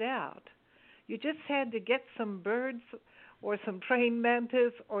started out, you just had to get some birds or some praying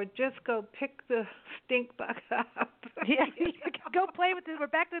mantis, or just go pick the stink bug up. Go play with it. We're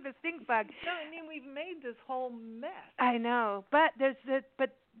back to the stink bug. No, I mean, we've made this whole mess. I know, but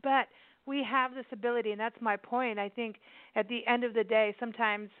but we have this ability, and that's my point. I think at the end of the day,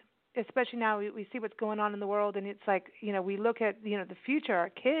 sometimes, especially now, we see what's going on in the world, and it's like, we look at, the future, our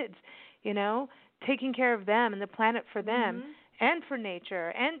kids, taking care of them and the planet for them. And for nature,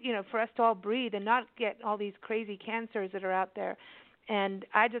 and for us to all breathe and not get all these crazy cancers that are out there. And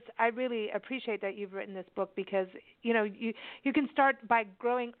I really appreciate that you've written this book, because you can start by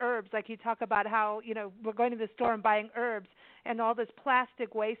growing herbs, like you talk about how we're going to the store and buying herbs, and all this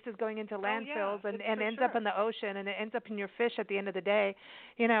plastic waste is going into landfills and ends up in the ocean, and it ends up in your fish at the end of the day.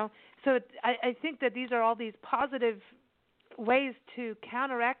 So I think that these are all these positive ways to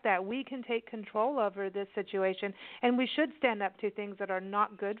counteract that. We can take control over this situation, and we should stand up to things that are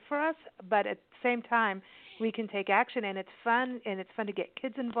not good for us, but at the same time we can take action, and it's fun to get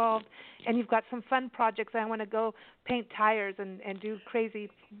kids involved, and you've got some fun projects. I want to go paint tires and do crazy.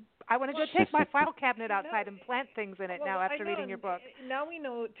 I want to go take my file cabinet outside and plant things in it now after reading your book. Now we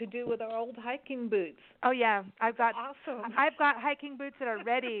know what to do with our old hiking boots. Oh yeah, I've got hiking boots that are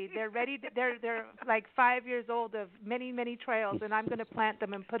ready. They're ready. They're like 5 years old, of many trails, and I'm going to plant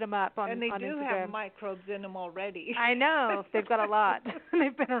them and put them up on Instagram. And they do have microbes in them already. I know, they've got a lot.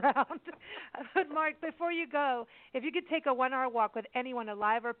 They've been around. But Mark, before you go, if you could take a 1 hour walk with anyone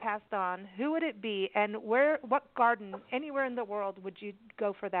alive or passed on, who would it be, and what garden anywhere in the world would you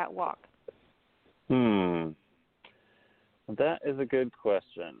go for that walk? That is a good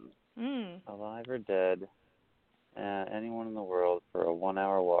question. Alive or dead, anyone in the world for a 1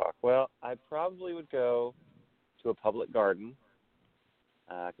 hour walk? Well, I probably would go to a public garden,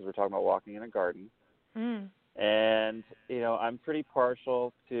 because we're talking about walking in a garden. And, I'm pretty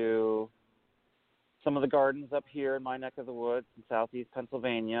partial to some of the gardens up here in my neck of the woods in southeast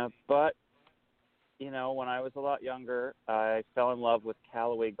Pennsylvania, but when I was a lot younger, I fell in love with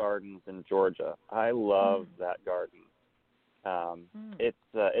Callaway Gardens in Georgia. I love that garden.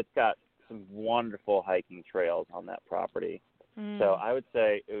 It's got some wonderful hiking trails on that property. So I would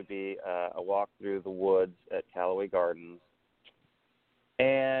say it would be a walk through the woods at Callaway Gardens.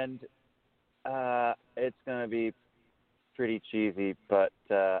 And it's going to be pretty cheesy, but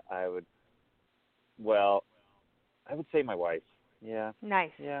I would say my wife. Yeah.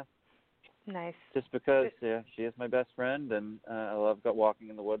 Nice. Yeah. Nice. Just because, she is my best friend, and I love going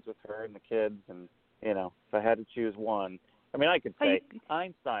in the woods with her and the kids. And if I had to choose one, I mean, I could say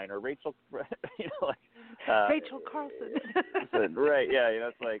Einstein or Rachel, Rachel Carlson. Right? Yeah,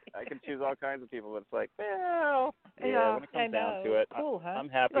 it's like I can choose all kinds of people, but it's like, when it comes down to it, I'm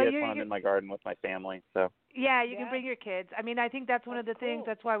happiest when I'm in my garden with my family. So. Yeah, you can bring your kids. I mean, I think that's one of the things.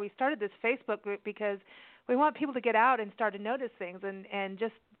 That's why we started this Facebook group, because we want people to get out and start to notice things and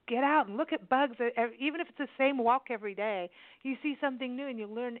just get out and look at bugs. Even if it's the same walk every day, you see something new and you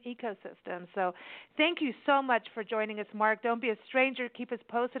learn ecosystem. So thank you so much for joining us, Mark. Don't be a stranger. Keep us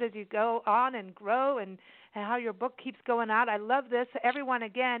posted as you go on and grow, and how your book keeps going out. I love this. Everyone,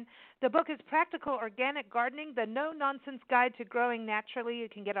 again, the book is Practical Organic Gardening, the no-nonsense guide to growing naturally. You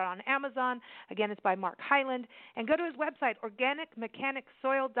can get it on Amazon. Again, it's by Mark Hyland. And go to his website,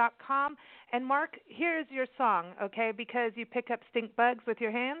 organicmechanicsoil.com. And Mark, here's your song, okay, because you pick up stink bugs with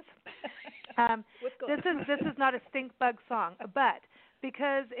your hands. This is not a stink bug song, but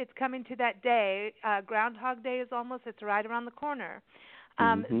because it's coming to that day, Groundhog Day is it's right around the corner.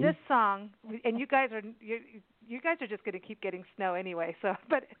 This song, and you guys are just going to keep getting snow anyway. So,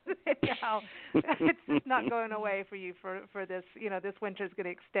 but anyhow, it's just not going away for you for this. This winter is going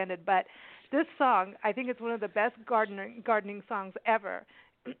to extend it. But this song, I think it's one of the best gardening songs ever.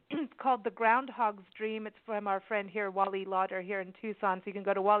 It's called The Groundhog's Dream. It's from our friend here, Wally Lauder, here in Tucson. So you can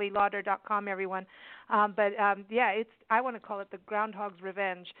go to wallylauder.com, everyone. I want to call it The Groundhog's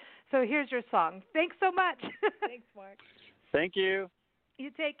Revenge. So here's your song. Thanks so much. Thanks, Mark. Thank you. You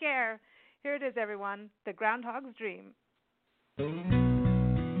take care. Here it is, everyone. The Groundhog's Dream.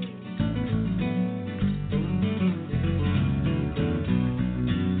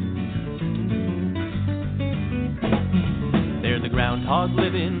 There's a groundhog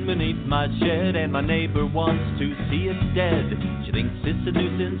living beneath my shed, and my neighbor wants to see it dead. She thinks it's a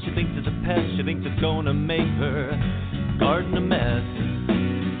nuisance, she thinks it's a pest, she thinks it's gonna make her garden a mess.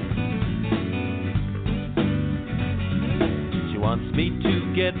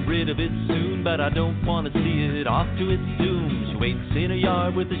 rid of it soon, but I don't want to see it off to its doom. She waits in her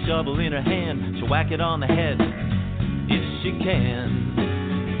yard with a shovel in her hand. She'll whack it on the head if she can.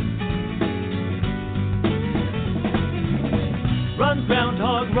 Run,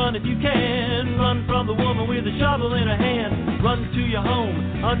 groundhog, run if you can. Run from the woman with a shovel in her hand. Run to your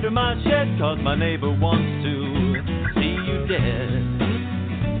home under my shed, 'cause my neighbor wants to see you dead.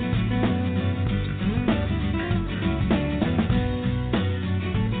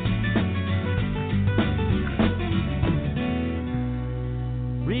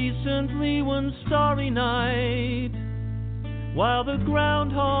 Recently one starry night, while the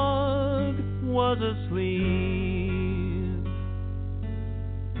groundhog was asleep,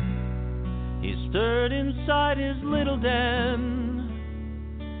 he stirred inside his little den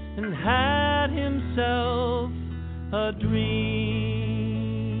and had himself a dream.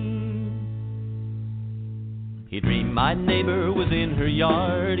 He dreamed my neighbor was in her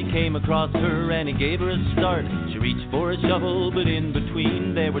yard. He came across her and he gave her a start. She reached for a shovel, but in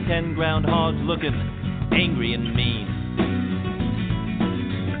between there were 10 groundhogs looking angry and mean.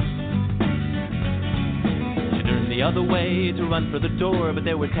 She turned the other way to run for the door, but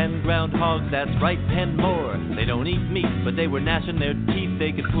there were 10 groundhogs, that's right, 10 more. They don't eat meat, but they were gnashing their teeth.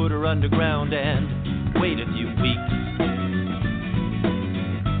 They could put her underground and wait a few weeks.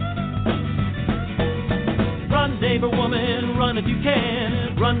 Run, neighbor woman, run if you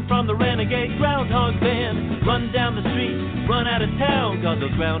can. Run from the renegade groundhog band. Run down the street, run out of town, 'cause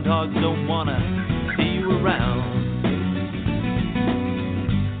those groundhogs don't wanna see you around.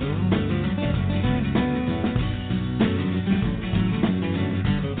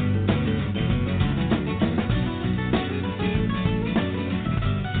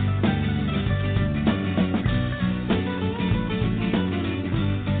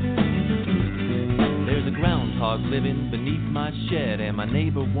 Living beneath my shed, and my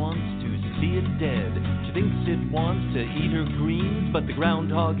neighbor wants to see it dead. She thinks it wants to eat her greens, but the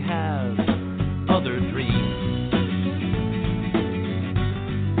groundhog has other dreams.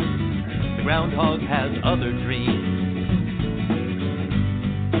 The groundhog has other dreams.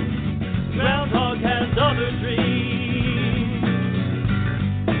 The groundhog has other dreams.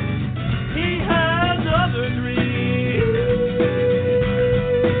 He has other dreams.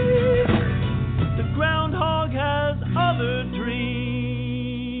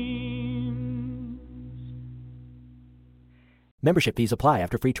 Membership fees apply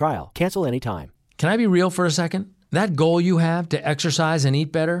after free trial. Cancel anytime. Can I be real for a second? That goal you have to exercise and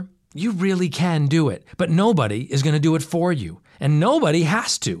eat better, you really can do it. But nobody is going to do it for you. And nobody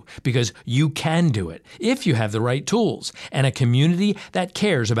has to, because you can do it if you have the right tools and a community that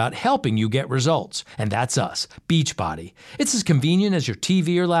cares about helping you get results. And that's us, Beachbody. It's as convenient as your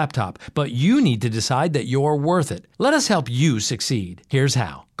TV or laptop, but you need to decide that you're worth it. Let us help you succeed. Here's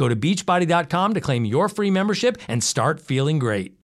how. Go to beachbody.com to claim your free membership and start feeling great.